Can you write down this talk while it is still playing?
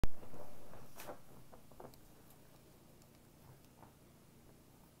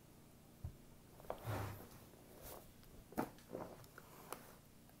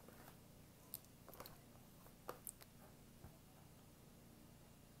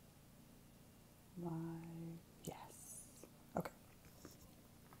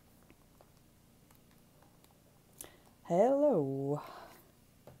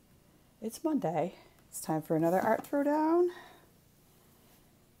It's Monday. It's time for another art throwdown.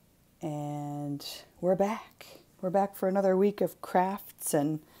 And we're back. We're back for another week of crafts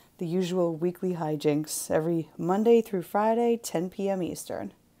and the usual weekly hijinks every Monday through Friday, 10 p.m.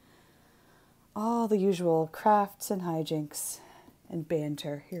 Eastern. All the usual crafts and hijinks and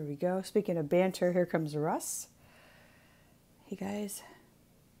banter. Here we go. Speaking of banter, here comes Russ. Hey guys.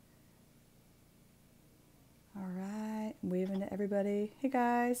 All right, I'm waving to everybody. Hey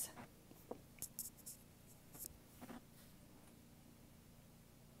guys.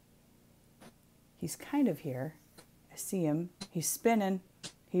 He's kind of here. I see him. He's spinning.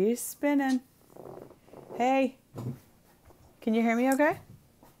 He's spinning. Hey. Can you hear me okay?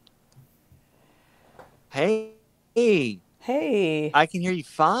 Hey. Hey. I can hear you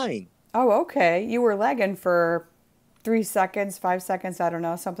fine. Oh, okay. You were lagging for 3 seconds, 5 seconds, I don't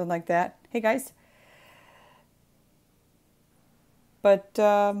know, something like that. Hey guys. But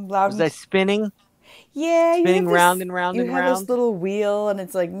loud. Was I spinning? Yeah, you have Spinning this, round and round you and have this round? little wheel and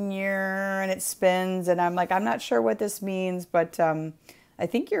it's like and it spins and I'm like, I'm not sure what this means, but I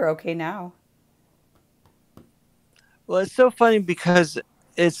think you're okay now. Well, it's so funny because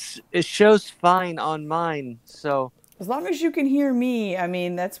it shows fine on mine. So, As long as you can hear me, I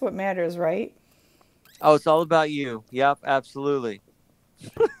mean, that's what matters, right? oh, it's all about you. Yep, absolutely.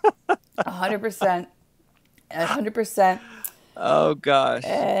 100%. 100%. Oh gosh.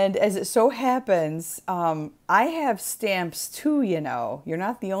 And as it so happens, I have stamps too, you know. You're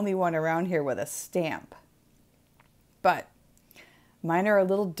not the only one around here with a stamp. But mine are a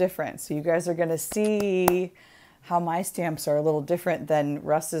little different. So you guys are going to see how my stamps are a little different than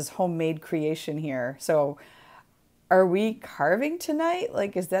Russ's homemade creation here. So are we carving tonight?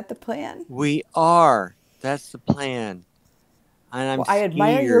 Like, is that the plan? We are. That's the plan. And I'm Well,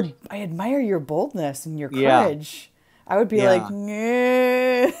 scared. I admire your boldness and your Yeah. courage. I would be like,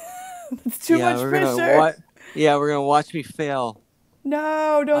 Yeah. nah, it's too Yeah, much we're gonna pressure. what? Yeah, we're gonna watch me fail.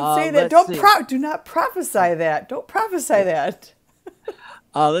 No, don't say that. Let's see. Do not prophesy that. Don't prophesy that.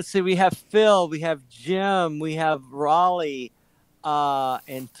 Let's see. We have Phil, we have Jim, we have Raleigh,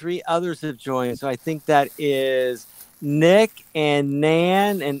 and three others have joined. So I think that is Nick and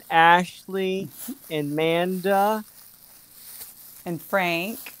Nan and Ashley and Manda. And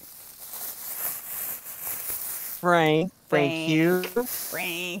Frank, thank you.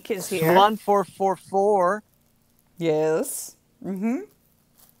 Frank is here. Swan 444. Yes. Mm-hmm.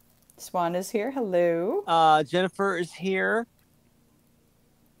 Swan is here. Hello. Jennifer is here.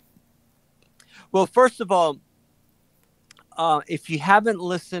 Well, first of all, if you haven't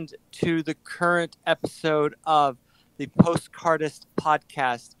listened to the current episode of the Postcardist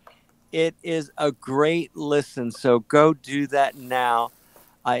podcast, it is a great listen. So go do that now.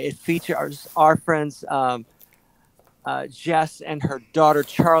 It features our friends Jess and her daughter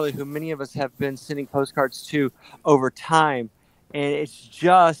Charlie, who many of us have been sending postcards to over time. And it's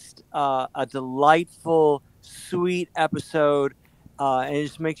just a delightful, sweet episode. And it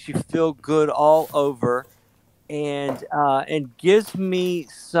just makes you feel good all over. And gives me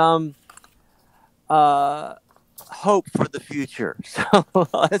some hope for the future. So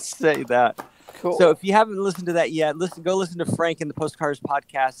let's say that. Cool. So if you haven't listened to that yet, go listen to Frank in the Postcards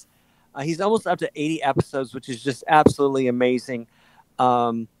podcast. He's almost up to 80 episodes, which is just absolutely amazing.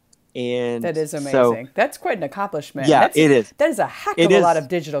 And that is so, amazing. That's quite an accomplishment. Yeah, it is. That is a heck It of a is. lot of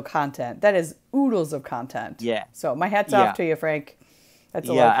digital content. That is oodles of content. Yeah. So my hat's off to you, Frank. That's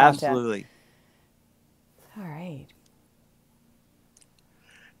a lot of content. Absolutely. All right.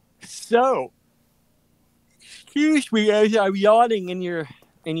 So, excuse me as I'm yawning in your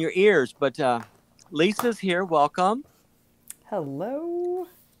ears, but Lisa's here. Welcome. Hello.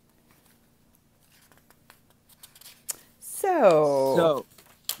 So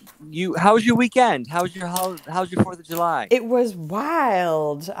how was your weekend? How's your 4th of July? It was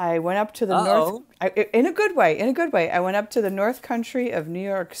wild. I went up to the north in a good way. In a good way. I went up to the North Country of New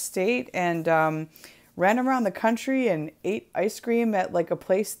York State and ran around the country and ate ice cream at like a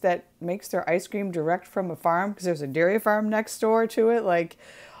place that makes their ice cream direct from a farm because there's a dairy farm next door to it.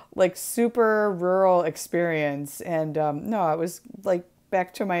 Like super rural experience. And no, it was like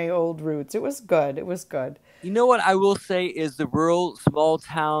back to my old roots. It was good. It was good. You know what I will say is the rural small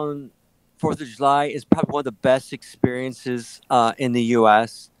town 4th of July is probably one of the best experiences in the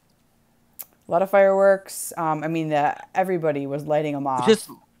U.S. A lot of fireworks. I mean, everybody was lighting them off. Just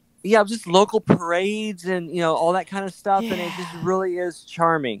local parades and all that kind of stuff, and it just really is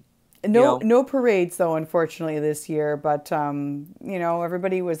charming. No parades though, unfortunately, this year. But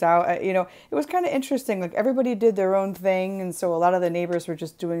everybody was out. It was kind of interesting. Like everybody did their own thing, and so a lot of the neighbors were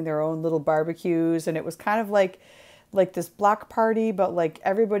just doing their own little barbecues, and it was kind of like like this block party, but like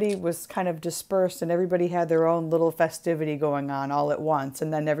everybody was kind of dispersed and everybody had their own little festivity going on all at once.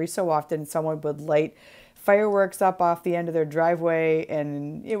 And then every so often someone would light fireworks up off the end of their driveway,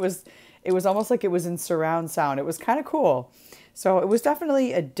 and it was almost like it was in surround sound. It was kind of cool. So it was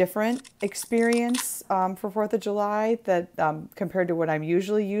definitely a different experience for 4th of July that compared to what I'm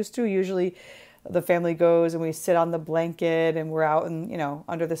usually used to. Usually the family goes and we sit on the blanket and we're out and,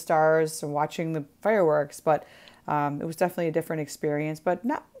 under the stars and watching the fireworks. But it was definitely a different experience, but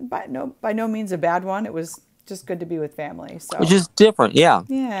not by no means a bad one. It was just good to be with family. So Which is different, yeah.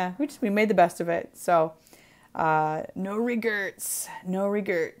 yeah, we made the best of it. So no regrets, no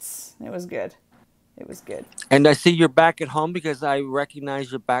regrets. It was good. It was good. And I see you're back at home because I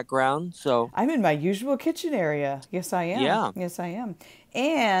recognize your background. So I'm in my usual kitchen area. Yes, I am. yeah, Yes, I am. good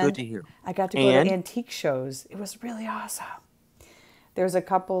And to hear. I got to go to And antique shows. It was really awesome. There's a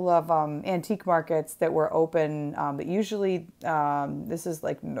couple of antique markets that were open, but usually this is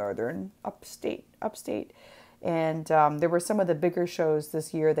like northern upstate. And there were some of the bigger shows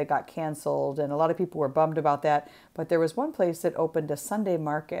this year that got canceled, and a lot of people were bummed about that. But there was one place that opened a Sunday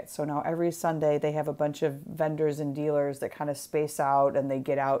market. So now every Sunday they have a bunch of vendors and dealers that kind of space out, and they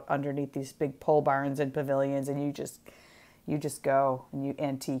get out underneath these big pole barns and pavilions, and you just go and you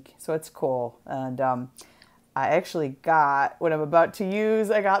antique. So it's cool. And I actually got what I'm about to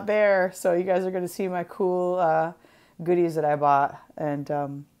use. I got there, so you guys are going to see my cool goodies that I bought, and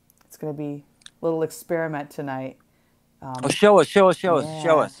it's going to be a little experiment tonight. show us, show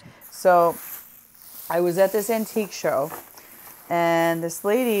Yeah. us. So I was at this antique show, and this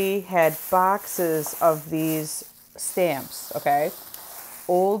lady had boxes of these stamps. Okay,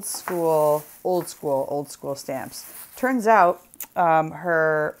 old school stamps. Turns out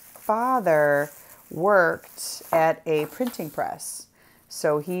her father worked at a printing press.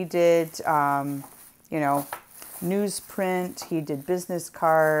 So he did, newsprint, he did business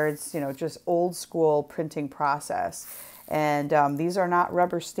cards, just old school printing process. And these are not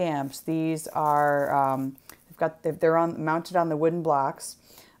rubber stamps. These are, they're mounted on the wooden blocks,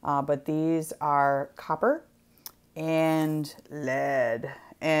 but these are copper and lead.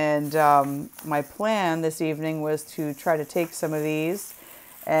 And my plan this evening was to try to take some of these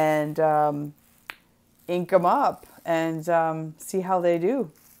and ink them up and see how they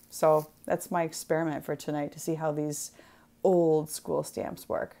do. So that's my experiment for tonight, to see how these old school stamps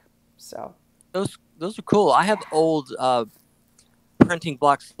work. So Those are cool. I have old printing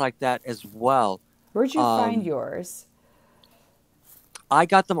blocks like that as well. where'd you find yours? I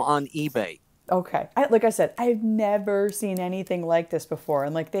got them on eBay. Okay. Like I said, I've never seen anything like this before.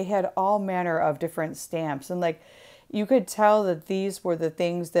 And like they had all manner of different stamps. And like you could tell that these were the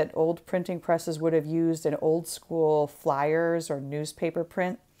things that old printing presses would have used in old school flyers or newspaper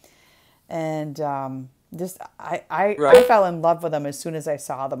print. And I fell in love with them as soon as I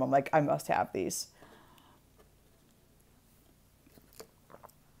saw them. I'm like, I must have these.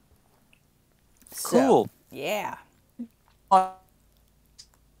 Cool. So, yeah.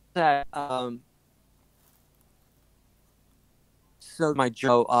 That so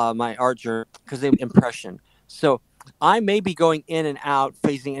my art journal, because they impression. So I may be going in and out,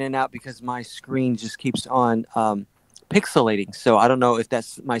 phasing in and out, because my screen just keeps on pixelating. So I don't know if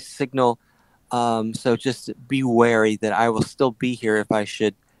that's my signal. So just be wary that I will still be here if I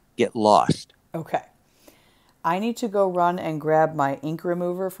should get lost. Okay. I need to go run and grab my ink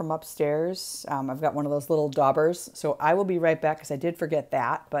remover from upstairs. I've got one of those little daubers. So I will be right back because I did forget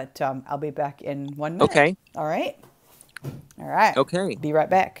that. But I'll be back in 1 minute. Okay. All right. All right. Okay. Be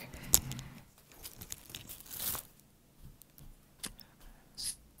right back.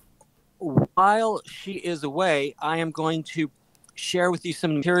 While she is away, I am going to share with you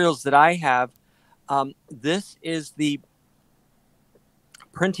some materials that I have. This is the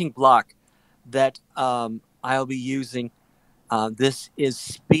printing block that I'll be using. This is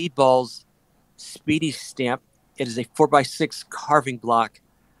Speedball's Speedy Stamp. It is a 4x6 carving block.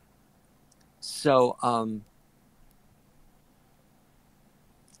 So,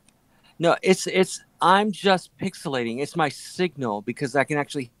 no, I'm just pixelating. It's my signal because I can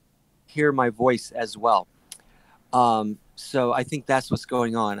actually hear my voice as well. So I think that's what's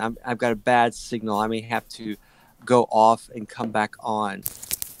going on. I've got a bad signal. I may have to go off and come back on.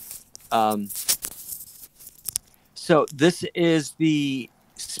 So this is the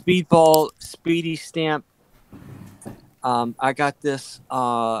Speedball Speedy Stamp. I got this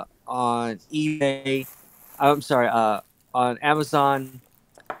on eBay. I'm sorry, on Amazon.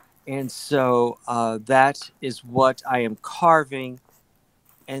 And so that is what I am carving.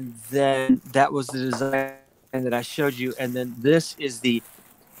 And then that was the design that I showed you. And then this is the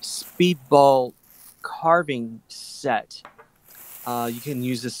Speedball carving set. You can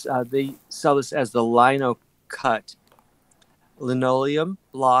use this. They sell this as the Lino Cut linoleum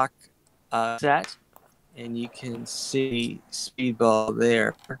block set, and you can see Speedball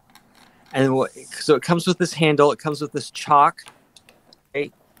there. And so it comes with this handle. It comes with this chalk,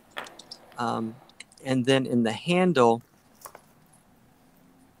 right? And then in the handle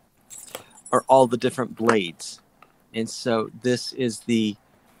are all the different blades. And so this is the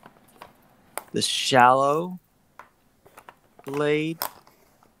shallow blade,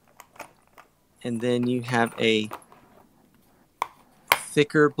 and then you have a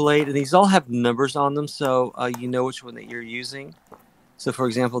thicker blade, and these all have numbers on them, so you know which one that you're using. So for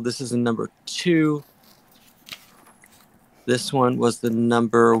example, this is a number 2. This one was the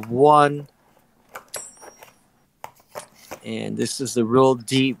number 1, and this is the real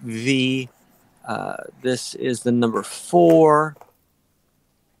deep V. This is the number 4.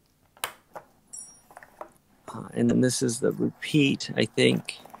 And then this is the repeat, I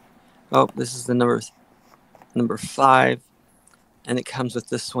think. Oh, this is the number 5. And it comes with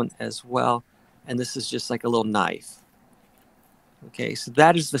this one as well. And this is just like a little knife. Okay, so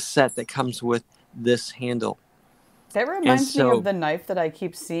that is the set that comes with this handle. That reminds me of the knife that I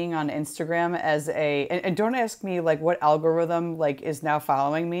keep seeing on Instagram as and don't ask me like what algorithm like is now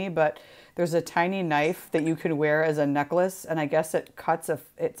following me, but there's a tiny knife that you can wear as a necklace, and I guess it cuts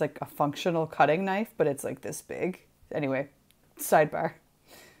it's like a functional cutting knife, but it's like this big. Anyway, sidebar.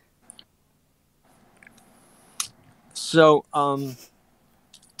 So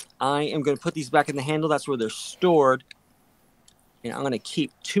I am going to put these back in the handle. That's where they're stored. And I'm going to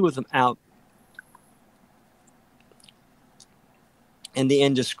keep 2 of them out. And the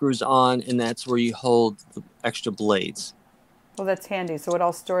end just screws on, and that's where you hold the extra blades. Well, that's handy. So it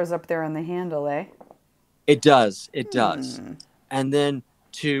all stores up there on the handle, eh? It does. It does. And then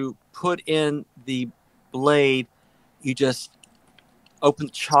to put in the blade, you just open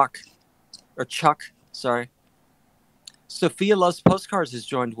the chuck. Sorry. Sophia Loves Postcards has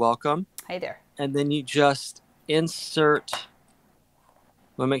joined. Welcome. Hi there. And then you just insert.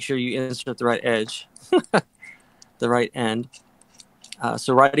 Well, make sure you insert the right edge, the right end.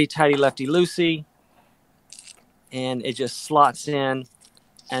 So righty tighty, lefty loosey, and it just slots in,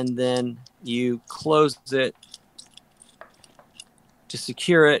 and then you close it to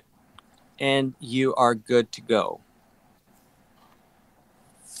secure it, and you are good to go.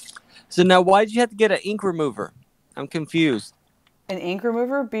 So now, why did you have to get an ink remover? I'm confused. An ink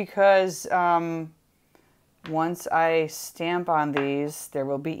remover because once I stamp on these, there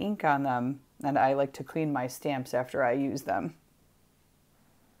will be ink on them, and I like to clean my stamps after I use them.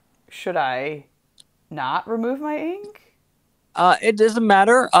 Should I not remove my ink? It doesn't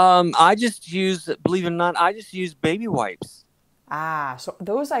matter. I just use, believe it or not, I just use baby wipes. Ah, so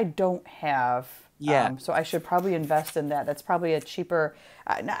those I don't have. Yeah. So I should probably invest in that. That's probably a cheaper.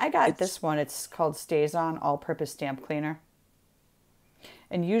 I got this one. It's called Stays On All-Purpose Stamp Cleaner.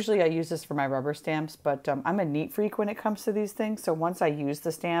 And usually I use this for my rubber stamps, but I'm a neat freak when it comes to these things. So once I use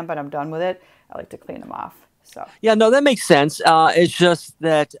the stamp and I'm done with it, I like to clean them off. So yeah, no, that makes sense. It's just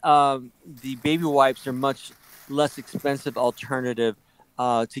that the baby wipes are much less expensive alternative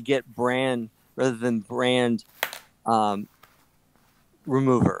to get brand rather than brand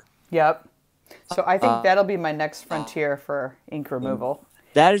remover. Yep. So I think that'll be my next frontier for ink removal.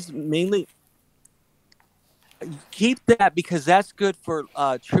 That is mainly keep that because that's good for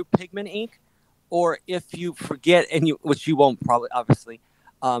true pigment ink, or if you forget which you won't probably obviously.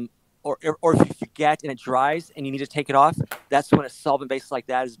 Or if you forget and it dries and you need to take it off, that's when a solvent base like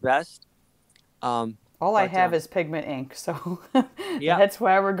that is best. All I have is pigment ink, so yeah, that's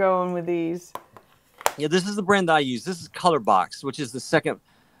why we're going with these. Yeah, this is the brand that I use. This is Colorbox, which is the second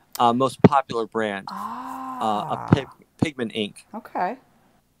most popular brand of pigment ink. Okay.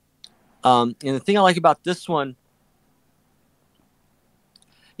 And the thing I like about this one,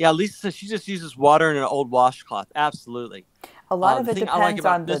 yeah, Lisa says she just uses water and an old washcloth. Absolutely. A lot of it depends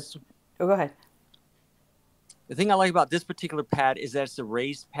on the... Oh, go ahead. The thing I like about this particular pad is that it's a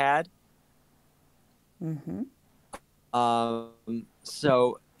raised pad. Mm-hmm.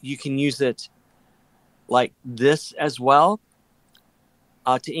 So you can use it like this as well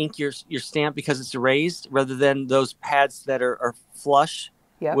to ink your stamp because it's raised rather than those pads that are flush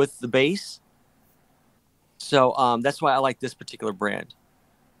with the base. So that's why I like this particular brand.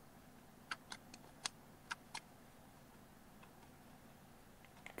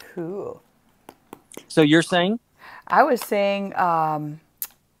 Cool. So you're saying? I was saying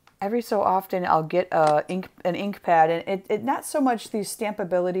every so often I'll get an ink pad, and it not so much these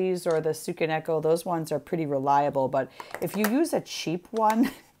Stampabilities or the Sukaneko, those ones are pretty reliable, but if you use a cheap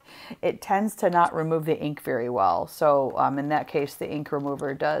one, it tends to not remove the ink very well. So in that case, the ink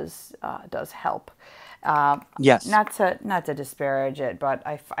remover does help. Um, Yes. not to disparage it, but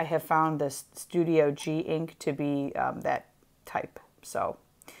I have found this Studio G ink to be that type. So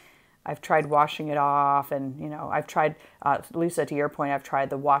I've tried washing it off, and I've tried, Lisa, to your point, I've tried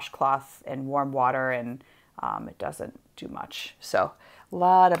the washcloth and warm water, and it doesn't do much. So a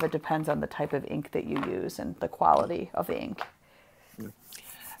lot of it depends on the type of ink that you use and the quality of the ink.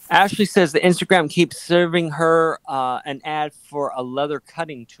 Ashley says the Instagram keeps serving her an ad for a leather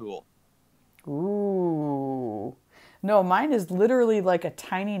cutting tool. Ooh. No, mine is literally like a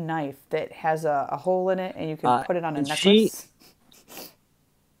tiny knife that has a hole in it, and you can put it on a And necklace.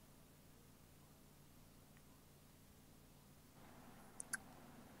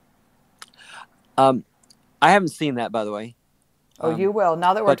 I haven't seen that, by the way. Oh, you will.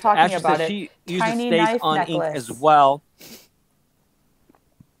 Now that we're talking Ashley about says it, she uses tiny stays knife on ink necklace. as well.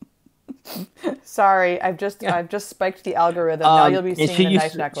 Sorry, I've just spiked the algorithm. Now you'll be and seeing she the knife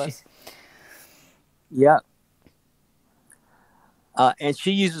uses, necklace. Yeah. And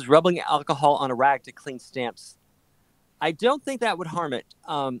she uses rubbing alcohol on a rag to clean stamps. I don't think that would harm it,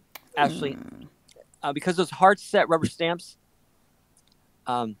 Ashley, because those hard set rubber stamps.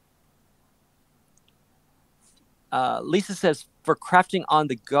 Lisa says for crafting on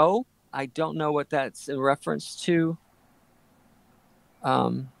the go. I don't know what that's in reference to.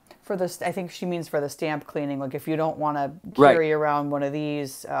 For this, I think she means for the stamp cleaning. Like if you don't want to Right. carry around one of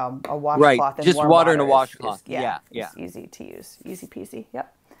these, a Right. washcloth and Just warm water in a is washcloth. yeah, Yeah. it's easy to use, easy peasy.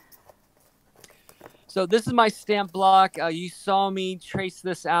 Yep. So this is my stamp block. You saw me trace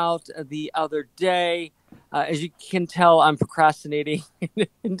this out the other day. As you can tell, I'm procrastinating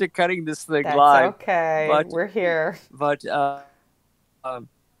into cutting this thing That's live. okay. We're here. But um,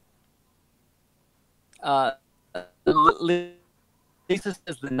 uh, Lisa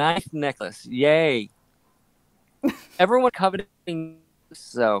says the knife necklace. Yay! Everyone coveting.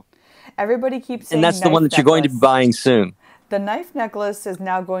 So Everybody keeps saying and that's the knife one that you're going to be necklace. buying soon. The knife necklace is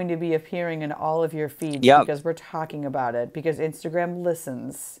now going to be appearing in all of your feeds Yep. because we're talking about it, because Instagram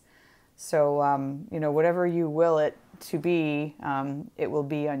listens. So, whatever you will it to be, it will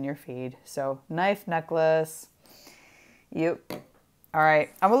be on your feed. So, knife necklace. Yep. All right.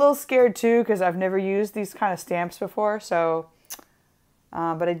 I'm a little scared too because I've never used these kind of stamps before. So,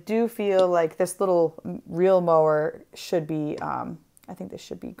 but I do feel like this little reel mower should be, I think this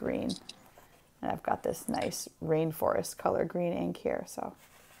should be green. And I've got this nice rainforest color green ink here. So,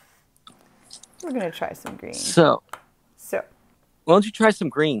 we're going to try some green. So, why don't you try some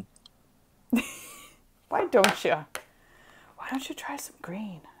green? Why don't you? Why don't you try some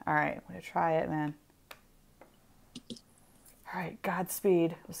green? All right, I'm going to try it, man. All right,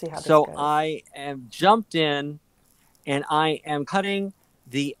 Godspeed. We'll see how this goes. So I am jumped in, and I am cutting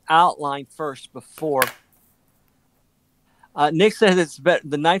the outline first before. Nick says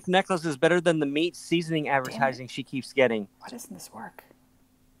the knife necklace is better than the meat seasoning advertising she keeps getting. Why doesn't this work?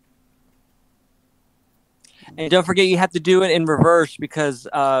 And don't forget, you have to do it in reverse because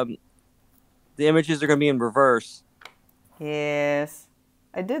the images are going to be in reverse. Yes,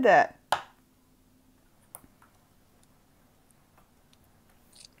 I did that.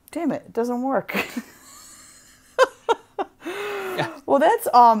 Damn it, it doesn't work. Well, that's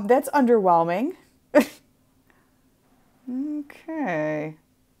underwhelming. Okay.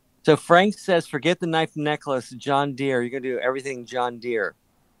 So Frank says, forget the knife necklace, John Deere. You're going to do everything John Deere.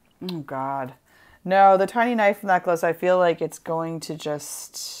 Oh, God. No, the tiny knife necklace, I feel like it's going to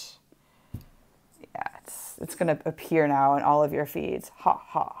just... Yeah, it's going to appear now in all of your feeds. Ha,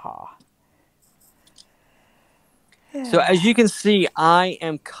 ha, ha. Yeah. So as you can see, I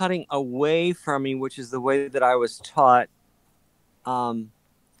am cutting away from me, which is the way that I was taught.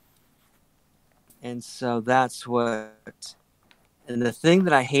 And so that's what... And the thing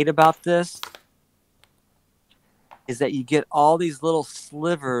that I hate about this is that you get all these little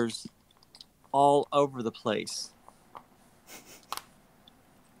slivers all over the place.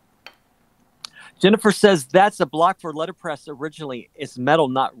 Jennifer says that's a block for letterpress originally. It's metal,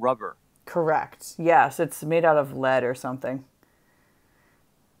 not rubber. Correct. Yes, it's made out of lead or something.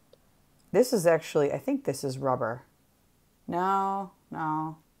 This is actually, I think this is rubber. No.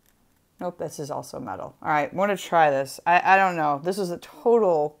 Nope, this is also metal. All right, I want to try this. I don't know. This is a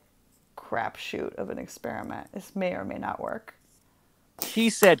total crapshoot of an experiment. This may or may not work.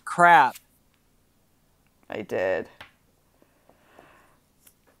 She said crap. I did.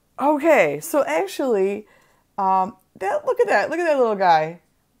 Okay, so actually, look at that little guy.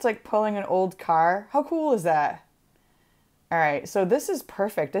 It's like pulling an old car. How cool is that? All right, so this is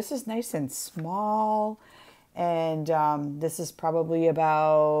perfect. This is nice and small, And this is probably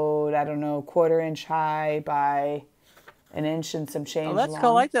about, I don't know, 1/4 inch high by an inch and some Oh, change that's cool. I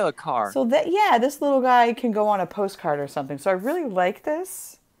long. like the car. So that, yeah, this little guy can go on a postcard or something. So I really like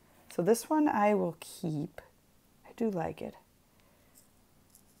this. So this one I will keep. I do like it.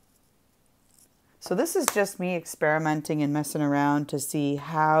 So this is just me experimenting and messing around to see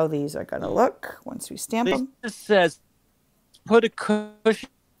how these are going to look once we stamp them. This says put a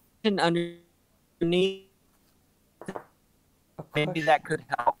cushion underneath. Maybe that could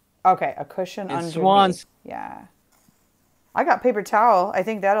help. Okay, a cushion And underneath. swans. Yeah. I got paper towel. I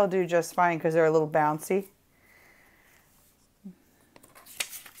think that'll do just fine because they're a little bouncy.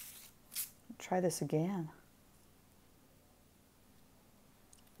 Try this again.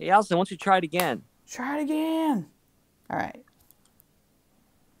 Hey, Allison, why don't you try it again? Try it again. All right.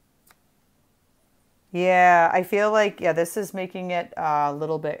 Yeah, I feel like, yeah, this is making it a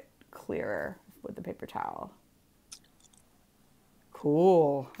little bit clearer with the paper towel.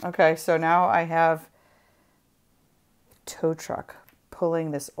 Cool. Okay, so now I have a tow truck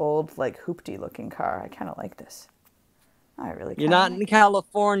pulling this old, like, hoopty looking car. I kind of like this. I really You're not in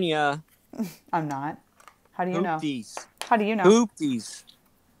California. I'm not. How do you know? Hoopties. How do you know? Hoopties.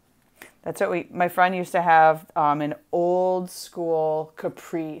 That's what my friend used to have, an old school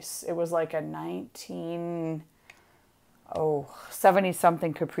Caprice. It was like a 70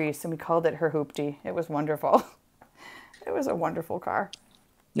 something Caprice, and we called it her hoopty. It was wonderful. It was a wonderful car.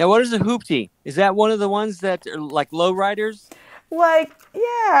 Now, what is a hoopty? Is that one of the ones that are like low riders? Like,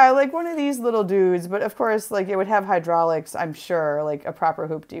 yeah, like one of these little dudes. But of course, like it would have hydraulics, I'm sure. Like a proper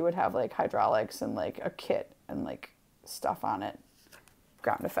hoopty would have like hydraulics and like a kit and like stuff on it.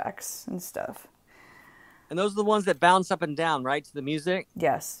 Ground effects and stuff. And those are the ones that bounce up and down, right, to the music?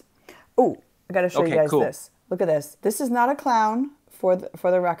 Yes. Oh, I got to show you guys cool. this. Look at this. This is not a clown for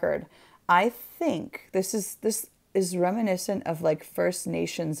the record. I think this is reminiscent of like First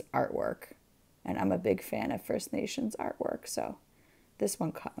Nations artwork. And I'm a big fan of First Nations artwork, so this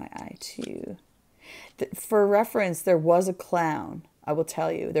one caught my eye too. For reference, there was a clown. I will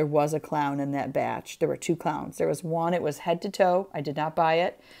tell you, there was a clown in that batch. There were 2 clowns. There was one, it was head to toe. I did not buy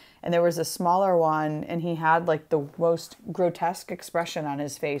it. And there was a smaller one, and he had like the most grotesque expression on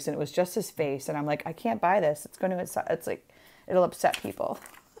his face, and it was just his face. And I'm like, I can't buy this. It'll upset people.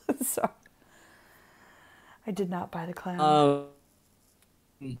 So I did not buy the clown.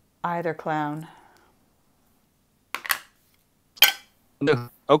 Either clown. No.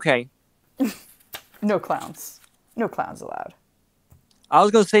 Okay. No clowns. No clowns allowed. I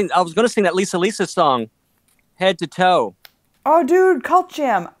was gonna sing that Lisa song, Head to Toe. Oh, dude, Cult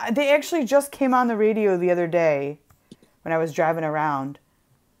Jam. They actually just came on the radio the other day when I was driving around.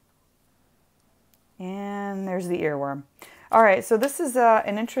 And there's the earworm. All right, so this is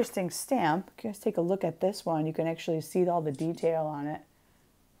an interesting stamp. You guys take a look at this one. You can actually see all the detail on it.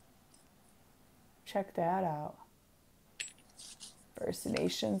 Check that out. First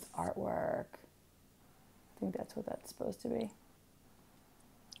Nations artwork. I think that's what that's supposed to be.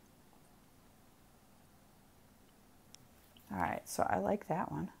 All right, so I like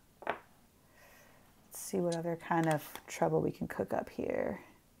that one. Let's see what other kind of trouble we can cook up here.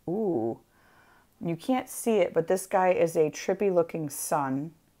 Ooh, you can't see it, but this guy is a trippy looking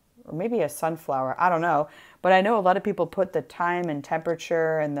sun, or maybe a sunflower, I don't know. But I know a lot of people put the time and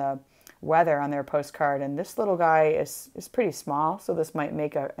temperature and the weather on their postcard, and this little guy is pretty small, so this might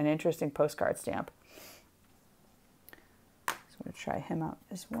make an interesting postcard stamp. So I'm going to try him out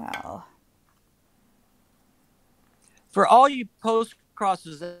as well. For all you post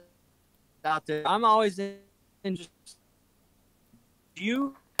crossers out there, I'm always interested. Do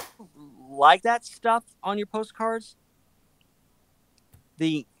you like that stuff on your postcards?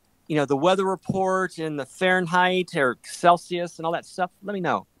 The weather report and the Fahrenheit or Celsius and all that stuff. Let me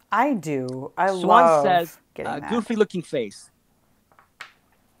know. I do. I Swan love says, getting that. goofy looking face.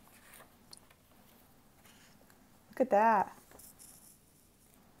 Look at that.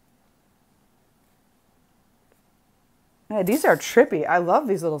 Yeah, these are trippy. I love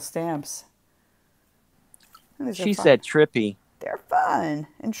these little stamps. She said trippy. They're fun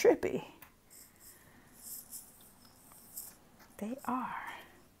and trippy. They are.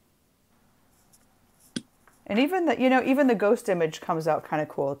 And even the ghost image comes out kind of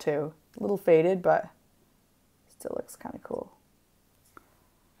cool too. A little faded, but still looks kind of cool.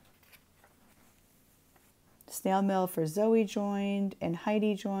 Snail mail for Zoe joined and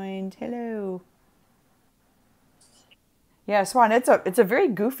Heidi joined. Hello. Yeah, Swan, it's a very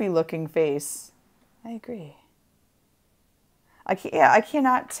goofy looking face. I agree. I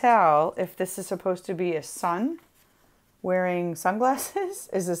cannot tell if this is supposed to be a sun wearing sunglasses.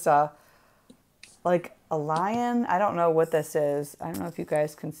 Is this a like a lion. I don't know what this is. I don't know if you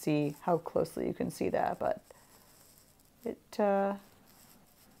guys can see how closely you can see that, but it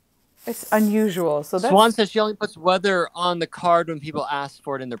it's unusual. So Swan that's says she only puts weather on the card when people ask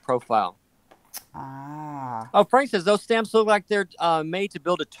for it in their profile. ah. Oh, Frank says those stamps look like they're made to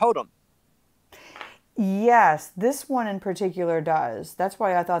build a totem. Yes, this one in particular does. That's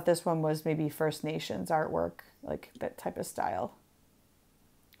why I thought this one was maybe First Nations artwork, like that type of style.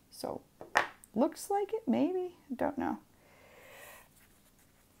 So, looks like it, maybe. I don't know.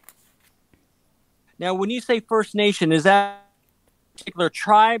 Now, when you say First Nation, is that a particular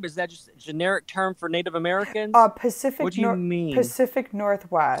tribe? Is that just a generic term for Native Americans? What do you mean? Pacific Okay,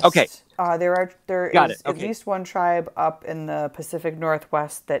 Northwest. There got it. is at Okay. least one tribe up in the Pacific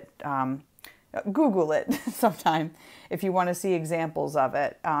Northwest that Google it sometime if you want to see examples of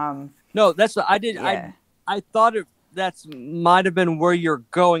it. No, that's what I did. Yeah. I thought that's might have been where you're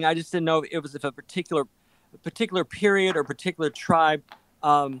going. I just didn't know if it was if a particular period or particular tribe.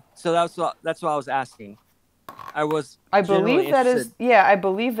 So that's what I was asking. I was I genuinely believe that is interested yeah, I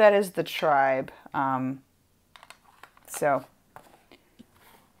believe that is the tribe. So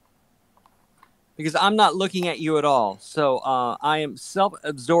because I'm not looking at you at all. So I am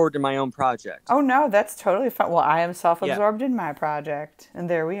self-absorbed in my own project. oh no, that's totally fine. Well, I am Yeah. self-absorbed in my project, and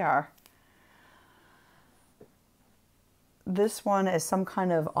there we are. This one is some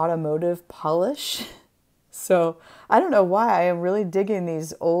kind of automotive polish. So I don't know why I am really digging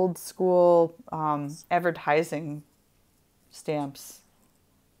these old school advertising stamps.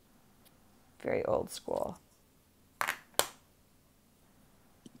 Very old school.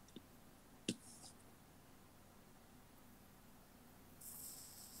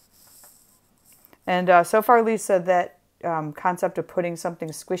 And so far, Lisa, that concept of putting something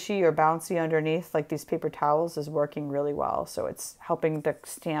squishy or bouncy underneath, like these paper towels, is working really well. So it's helping the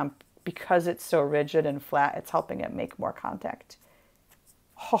stamp, because it's so rigid and flat, it's helping it make more contact.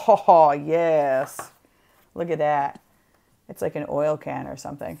 Oh, yes. Look at that. It's like an oil can or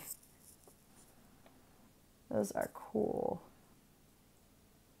something. Those are cool.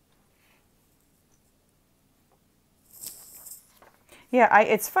 Yeah,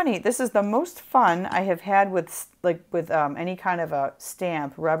 it's funny. This is the most fun I have had with any kind of a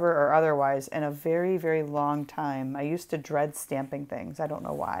stamp, rubber or otherwise, in a very, very long time. I used to dread stamping things. I don't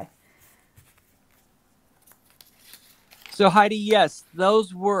know why. So Heidi, yes,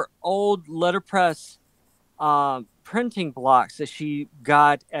 those were old letterpress printing blocks that she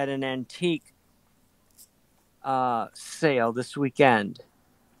got at an antique sale this weekend.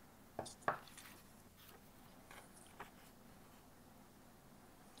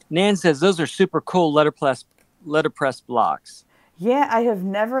 Nan says those are super cool letterpress blocks. Yeah, I have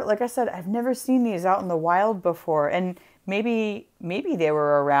never, like I said, I've never seen these out in the wild before, and maybe they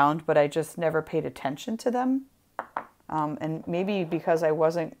were around, but I just never paid attention to them. And maybe because I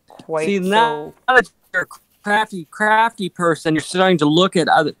wasn't See, quite now so. that you're a crafty person, you're starting to look at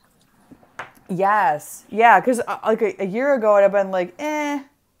other. Yes, yeah, because like a year ago I'd have been like,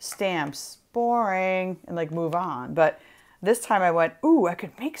 stamps, boring, and like move on. But this time I went, ooh, I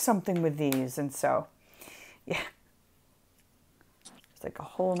could make something with these, and so yeah, it's like a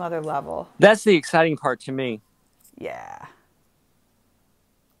whole nother level. That's the exciting part to me. Yeah.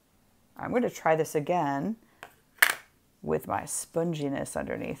 I'm going to try this again with my sponginess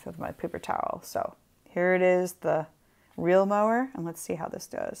underneath with my paper towel. So here it is, the reel mower, and let's see how this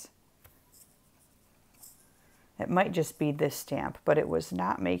does. It might just be this stamp, but it was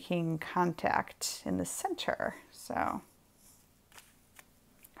not making contact in the center. So,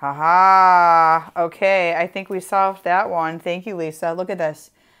 haha. Okay, I think we solved that one. Thank you, Lisa. Look at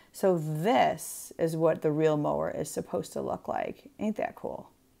this. So this is what the reel mower is supposed to look like. Ain't that cool?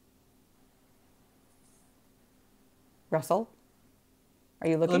 Russell, are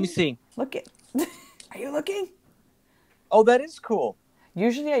you looking? Let me see. Look it. Are you looking? Oh, that is cool.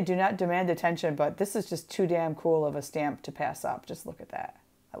 Usually I do not demand attention, but this is just too damn cool of a stamp to pass up. Just look at that.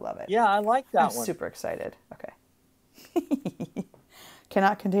 I love it. Yeah, I like that I'm one. super excited. Okay.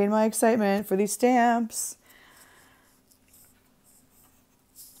 Cannot contain my excitement for these stamps.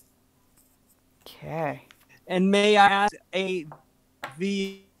 Okay. And may I ask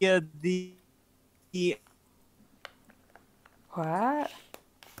via the What?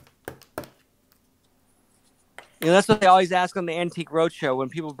 You know, that's what they always ask on the Antique Roadshow when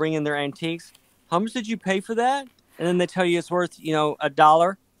people bring in their antiques. How much did you pay for that? And then they tell you it's worth,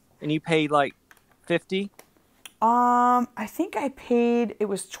 $1, and you paid like 50. I think I paid. It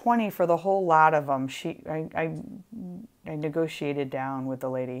was 20 for the whole lot of them. I negotiated down with the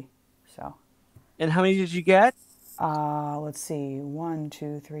lady, so. And how many did you get? Let's see. 1,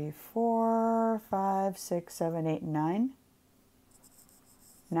 2, 3, 4, 5, 6, 7, 8, 9.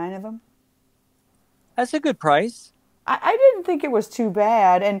 9 of them. That's a good price. I didn't think it was too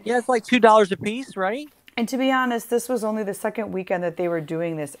bad. Yeah, it's like $2 a piece, right? And to be honest, this was only the second weekend that they were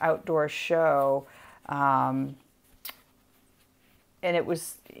doing this outdoor show. Um, and it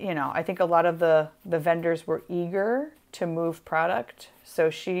was, I think a lot of the vendors were eager to move product. So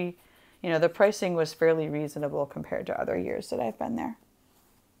the pricing was fairly reasonable compared to other years that I've been there.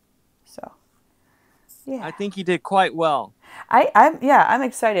 So, yeah. I think you did quite well. I'm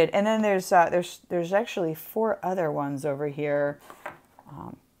excited. And then there's actually 4 other ones over here.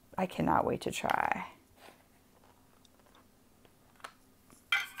 I cannot wait to try.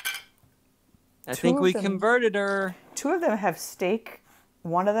 I think we converted her. 2 of them have steak.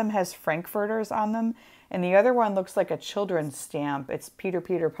 One of them has frankfurters on them. And the other one looks like a children's stamp. It's Peter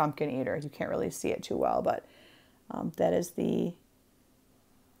Pumpkin Eater. You can't really see it too well, but that is the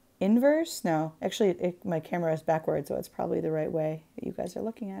inverse. No, actually, my camera is backwards, so it's probably the right way that you guys are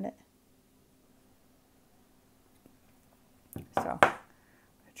looking at it. So, I'm going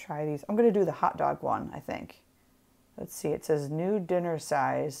to try these. I'm going to do the hot dog one, I think. Let's see. It says new dinner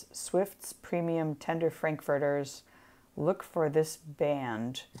size, Swift's premium tender frankfurters. Look for this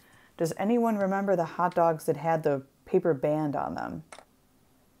band. Does anyone remember the hot dogs that had the paper band on them?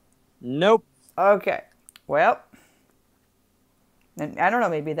 Nope. Okay. Well, and I don't know.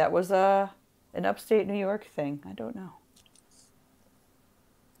 Maybe that was an upstate New York thing. I don't know.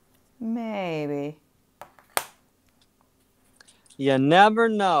 Maybe. You never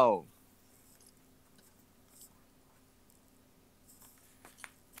know.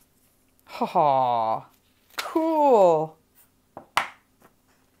 Oh, cool.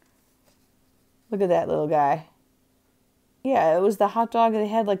 Look at that little guy. Yeah, it was the hot dog that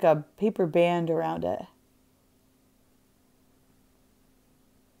had like a paper band around it.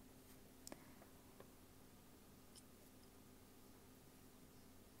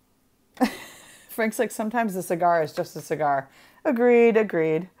 Frank's like, sometimes the cigar is just a cigar.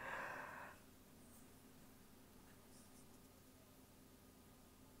 Agreed.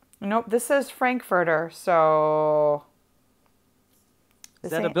 Nope, this says Frankfurter, so... Is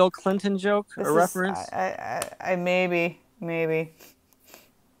that a Bill Clinton joke or reference? I maybe.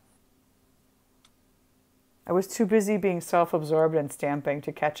 I was too busy being self-absorbed and stamping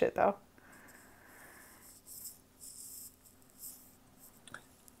to catch it, though.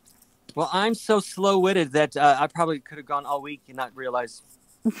 Well, I'm so slow-witted that I probably could have gone all week and not realized.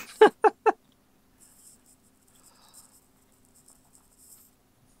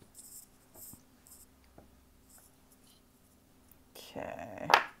 Okay.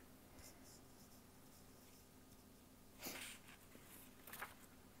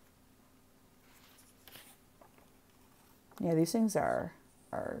 Yeah, these things are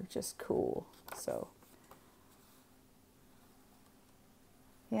just cool. So,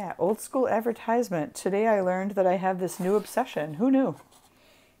 yeah, old school advertisement. Today I learned that I have this new obsession. Who knew?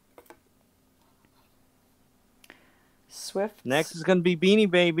 Swift. Next is going to be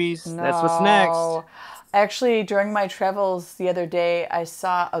Beanie Babies. No. That's what's next. Actually, during my travels the other day, I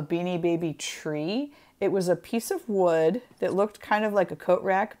saw a Beanie Baby tree. It was a piece of wood that looked kind of like a coat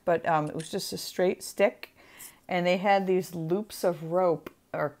rack, but it was just a straight stick. And they had these loops of rope,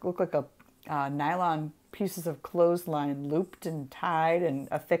 or looked like a nylon pieces of clothesline looped and tied and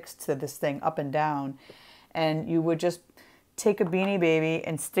affixed to this thing up and down. And you would just take a Beanie Baby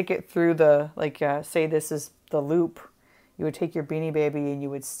and stick it through the, say this is the loop. You would take your Beanie Baby and you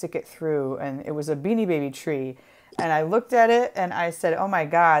would stick it through, and it was a Beanie Baby tree. And I looked at it and I said, oh my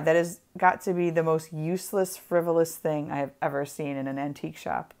God, that has got to be the most useless, frivolous thing I have ever seen in an antique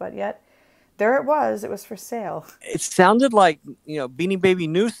shop. But yet, there it was for sale. It sounded like, Beanie Baby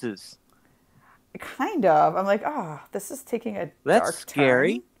nooses. Kind of. I'm like, this is taking a That's dark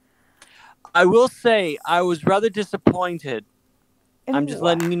scary. turn. I will say I was rather disappointed. I'm just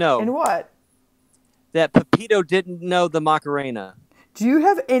letting you know. In what? That Pepito didn't know the Macarena. Do you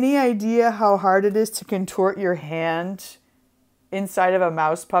have any idea how hard it is to contort your hand inside of a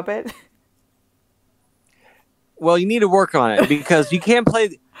mouse puppet? Well, you need to work on it because you can't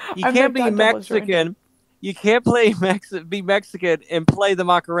play. You can't be Mexican. You can't be Mexican and play the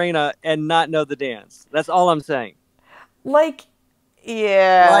Macarena and not know the dance. That's all I'm saying.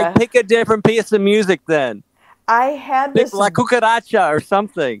 Yeah. Pick a different piece of music then. I had this La Cucaracha or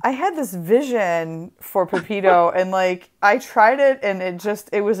something. I had this vision for Pepito and I tried it and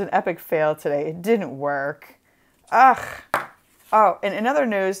it was an epic fail today. It didn't work. Ugh. Oh, and in other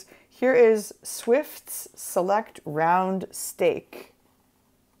news, here is Swift's Select Round Steak.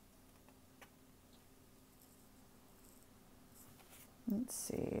 Let's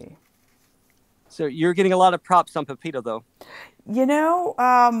see. So you're getting a lot of props on Pepito, though. You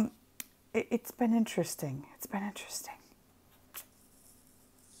know, it's been interesting. It's been interesting.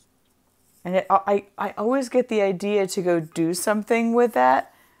 And I always get the idea to go do something with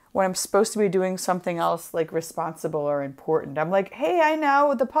that when I'm supposed to be doing something else like responsible or important. I'm like, hey, I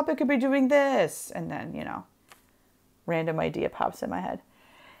know the puppet could be doing this. And then, you know, random idea pops in my head.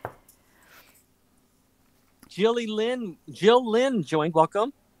 Jill Lynn joined.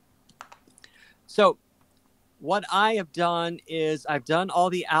 Welcome. So what I have done is I've done all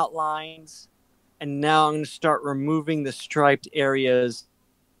the outlines, and now I'm going to start removing the striped areas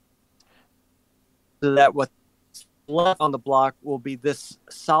so that what's left on the block will be this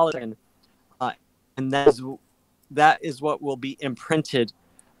solid, and that is what will be imprinted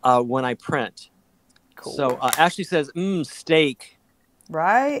when I print. Cool. So Ashley says, steak.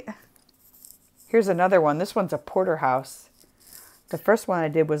 Right? Here's another one. This one's a porterhouse. The first one I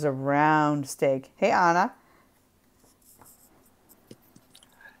did was a round steak. Hey, Anna.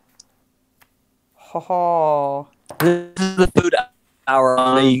 Oh. This is the food hour,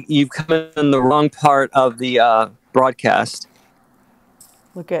 Anna. You've come in the wrong part of the broadcast.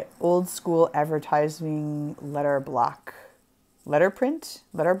 Look at old school advertising letter block. Letterprint?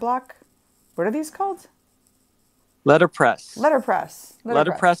 Letter block? What are these called? Letterpress.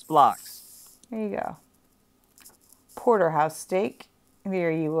 Letterpress blocks. There you go. Porterhouse steak.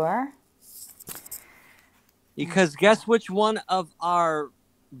 There you are. Because guess which one of our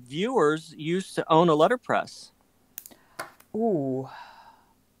viewers used to own a letterpress? Ooh.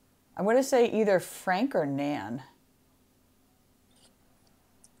 I'm going to say either Frank or Nan.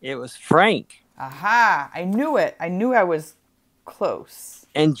 It was Frank. Aha! I knew it. I knew I was close.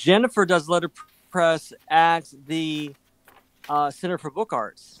 And Jennifer does letterpress at the Center for Book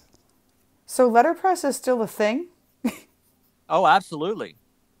Arts. So letterpress is still a thing? Oh, absolutely.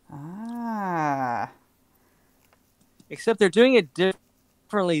 Ah. Except they're doing it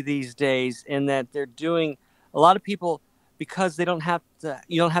differently these days in that they're doing a lot of people, because you don't have to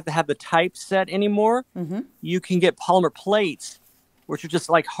have the typeset anymore. Mm-hmm. You can get polymer plates, which are just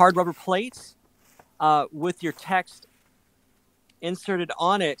like hard rubber plates with your text inserted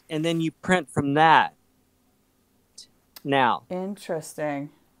on it, and then you print from that now. Interesting.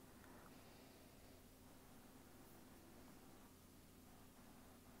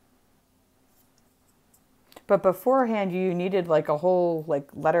 But beforehand, you needed like a whole like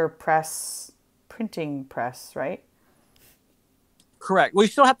letterpress printing press, right? Correct. Well, you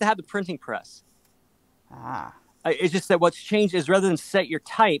still have to have the printing press. Ah. It's just that what's changed is rather than set your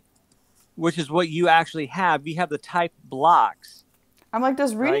type, which is what you actually have, you have the type blocks. I'm like,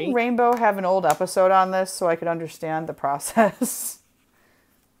 does Reading Rainbow have an old episode on this so I could understand the process?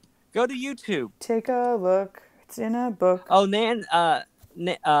 Go to YouTube. Take a look. It's in a book. Oh, Nan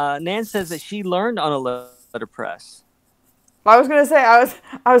says that she learned on a letterpress. I was gonna say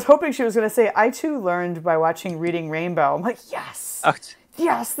I was hoping she was gonna say I too learned by watching Reading Rainbow. I'm like, yes,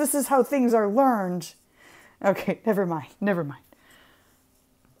 yes, this is how things are learned. Okay, never mind.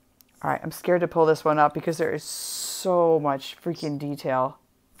 All right, I'm scared to pull this one up because there is so much freaking detail.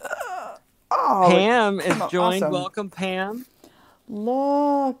 Oh, Pam is joined. Awesome. Welcome, Pam.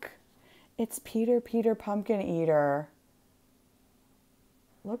 Look, it's Peter Pumpkin Eater.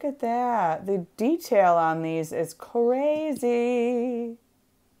 Look at that. The detail on these is crazy.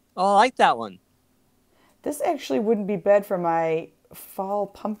 Oh, I like that one. This actually wouldn't be bad for my fall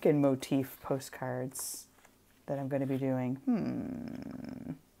pumpkin motif postcards that I'm going to be doing.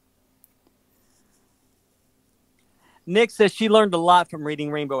 Nick says she learned a lot from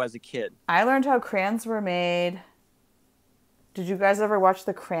Reading Rainbow as a kid. I learned how crayons were made. Did you guys ever watch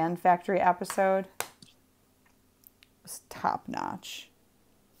the Crayon Factory episode? It was top notch.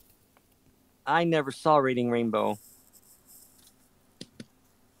 I never saw Reading Rainbow.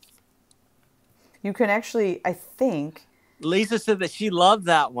 You can actually, I think... Lisa said that she loved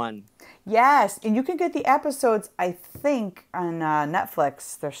that one. Yes, and you can get the episodes, I think, on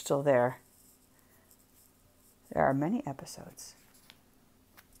Netflix. They're still there. There are many episodes.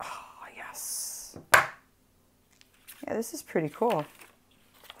 Oh, yes. Yeah, this is pretty cool.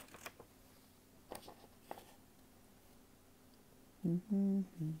 Mm-hmm.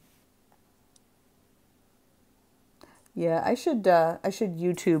 Yeah, I should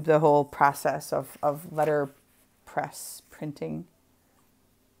YouTube the whole process of letterpress printing.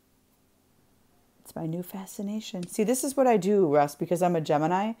 It's my new fascination. See, this is what I do, Russ, because I'm a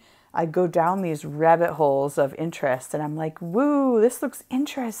Gemini. I go down these rabbit holes of interest, and I'm like, woo, this looks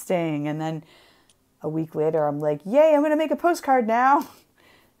interesting. And then a week later, I'm like, yay, I'm going to make a postcard now.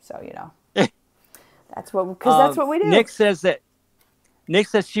 So, you know, that's what we do. Nick says that Nick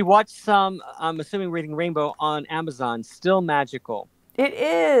says she watched some, I'm assuming Reading Rainbow on Amazon. Still magical. It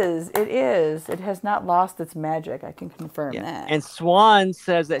is. It is. It has not lost its magic. I can confirm Yeah. that. And Swan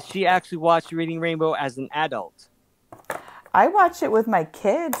says that she actually watched Reading Rainbow as an adult. I watch it with my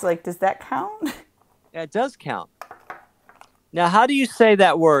kids. Like, does that count? Yeah, it does count. Now, how do you say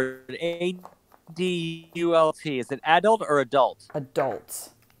that word? ADULT. Is it adult or adult? Adults.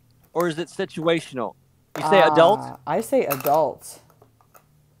 Or is it situational? You say adult? I say adult.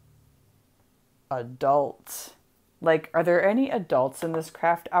 Adult. Like, are there any adults in this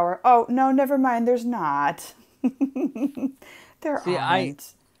craft hour? Oh, no, never mind. There's not. There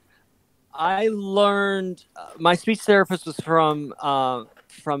aren't. I learned my speech therapist was from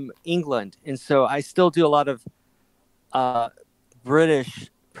England, and so I still do a lot of British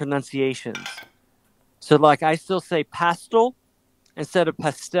pronunciations. So, like, I still say pastel instead of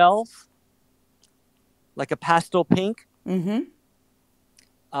pastels, like a pastel pink. Mm-hmm.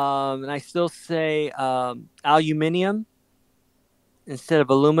 And I still say aluminium instead of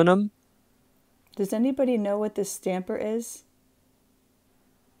aluminum. Does anybody know what this stamper is?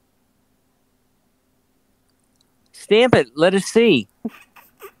 Stamp it. Let us see.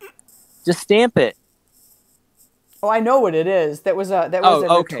 Just stamp it. Oh, I know what it is. That was a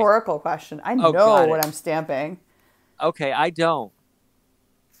Okay. rhetorical question. I know what I'm stamping. Okay, I don't.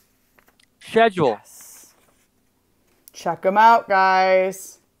 Schedule. Yes. Check them out,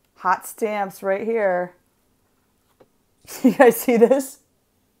 guys. Hot stamps right here. You guys see this?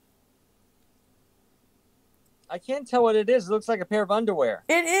 I can't tell what it is. It looks like a pair of underwear.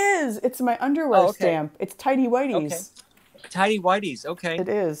 It is. It's my underwear stamp. It's Tidy Whities. Okay. Tidy Whities. Okay. It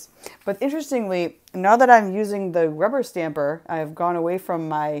is. But interestingly, now that I'm using the rubber stamper, I've gone away from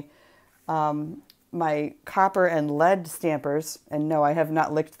my my copper and lead stampers. And no, I have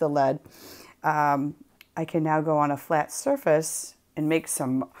not licked the lead. I can now go on a flat surface and make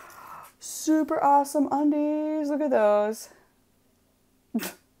some super awesome undies. Look at those.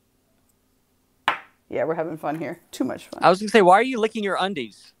 Yeah, we're having fun here. Too much fun. I was going to say, why are you licking your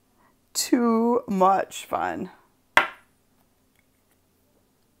undies? Too much fun.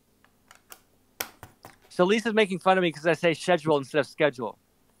 So Lisa's making fun of me because I say schedule instead of schedule.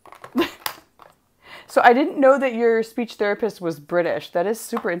 So I didn't know that your speech therapist was British. That is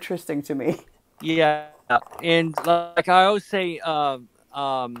super interesting to me. Yeah. And like I always say,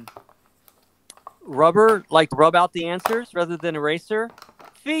 rubber, like rub out the answers rather than eraser.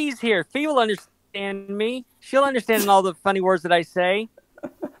 Fee's here. Fee will understand me. She'll understand all the funny words that I say.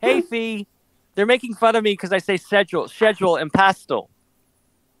 Hey, Fee. They're making fun of me because I say schedule, and pastel.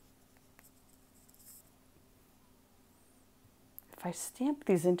 If I stamp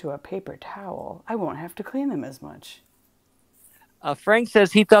these into a paper towel, I won't have to clean them as much. Frank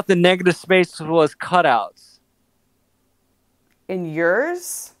says he thought the negative space was cutouts. In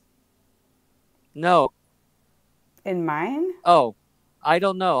yours? No. In mine? Oh, I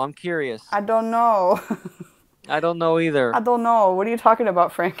don't know. I'm curious. I don't know. I don't know either. I don't know. What are you talking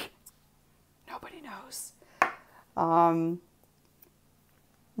about, Frank? Nobody knows.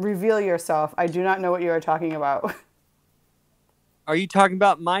 Reveal yourself. I do not know what you are talking about. Are you talking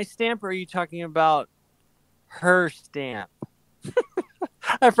about my stamp or are you talking about her stamp?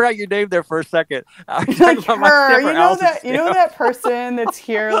 I forgot your name there for a second. Are you talking about my stamp or Allison's stamp? You know that person that's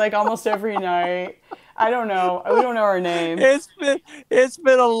here like almost every night? I don't know. We don't know her name. It's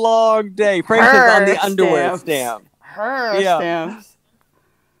been a long day. Frank is on the underwear stamp. Her stamps.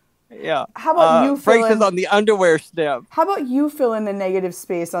 Yeah. How about you Frank is on the underwear stamp. How about you fill in the negative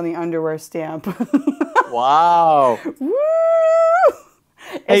space on the underwear stamp? Wow. Woo!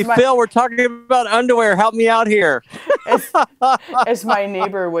 Hey, Phil, we're talking about underwear. Help me out here. As my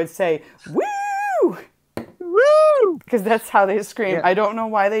neighbor would say, woo! Woo! Because that's how they scream. Yeah. I don't know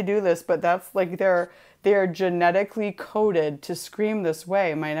why they do this, but that's like they're genetically coded to scream this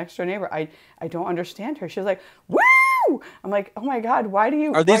way. My next door neighbor, I don't understand her. She's like, woo! I'm like, oh my God, why do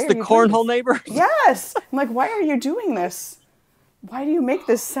you... Are these the cornhole neighbors? Yes! I'm like, why are you doing this? Why do you make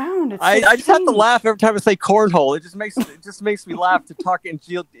this sound? It's I just have to laugh every time I say cornhole. It just makes me laugh to talk in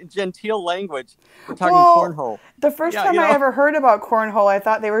genteel language. We're talking cornhole. The first time I ever heard about cornhole, I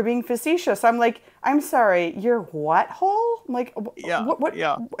thought they were being facetious. I'm like, I'm sorry, you're what hole? I'm like, what?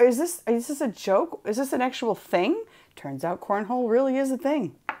 Yeah. Is this a joke? Is this an actual thing? Turns out cornhole really is a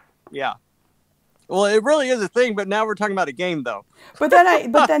thing. Yeah. Well, it really is a thing, but now we're talking about a game, though. But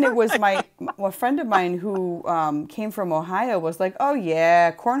then it was a friend of mine who came from Ohio was like, oh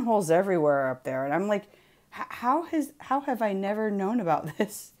yeah, cornhole's everywhere up there, and I'm like, how have I never known about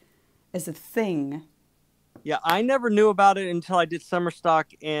this as a thing? Yeah, I never knew about it until I did summer stock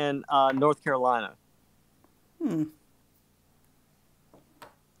in North Carolina.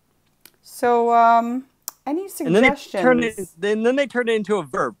 So, any And then suggestions? they turn it into a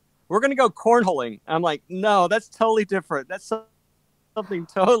verb. We're going to go cornholing. I'm like, no, that's totally different. That's something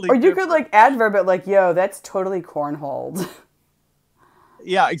totally Or you could different. like adverb it like, yo, that's totally cornholed.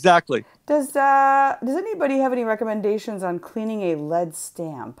 Yeah, exactly. Does anybody have any recommendations on cleaning a lead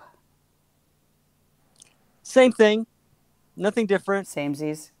stamp? Same thing. Nothing different.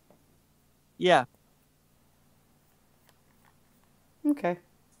 Samesies. Yeah. Okay.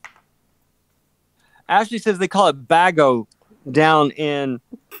 Ashley says they call it bago down in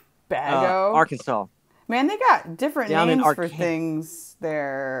Bago. Arkansas. Man, they got different Down in names for Arkansas. things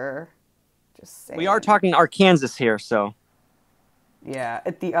there. Just We are saying. talking Arkansas here, so. Yeah,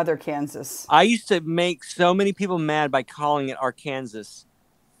 at the other Kansas. I used to make so many people mad by calling it Arkansas.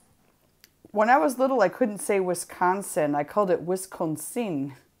 When I was little, I couldn't say Wisconsin. I called it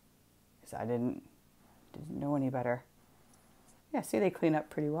Wisconsin because I didn't know any better. Yeah, see, they clean up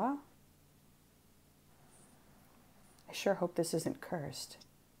pretty well. I sure hope this isn't cursed.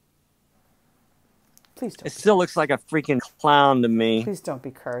 Please don't. It still looks like a freaking clown to me. Please don't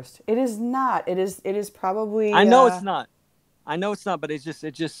be cursed. It is not. It is. It is probably. I know it's not. I know it's not, but it just.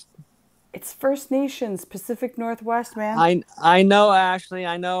 It's First Nations, Pacific Northwest, man. I know, Ashley.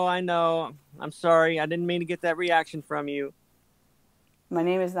 I know. I'm sorry. I didn't mean to get that reaction from you. My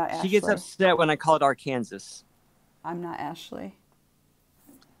name is not Ashley. She gets upset when I call it Arkansas. I'm not Ashley.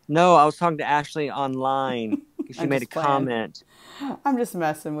 No, I was talking to Ashley online because she made a comment. I'm just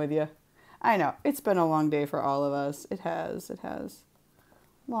messing with you. I know. It's been a long day for all of us. It has. It has.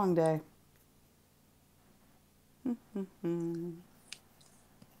 Long day.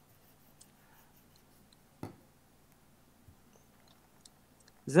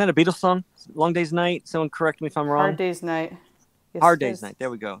 Isn't that a Beatles song? Long Day's Night? Someone correct me if I'm wrong. Hard Day's Night. Yes, Hard Day's Night. There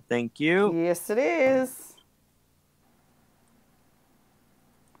we go. Thank you. Yes, it is.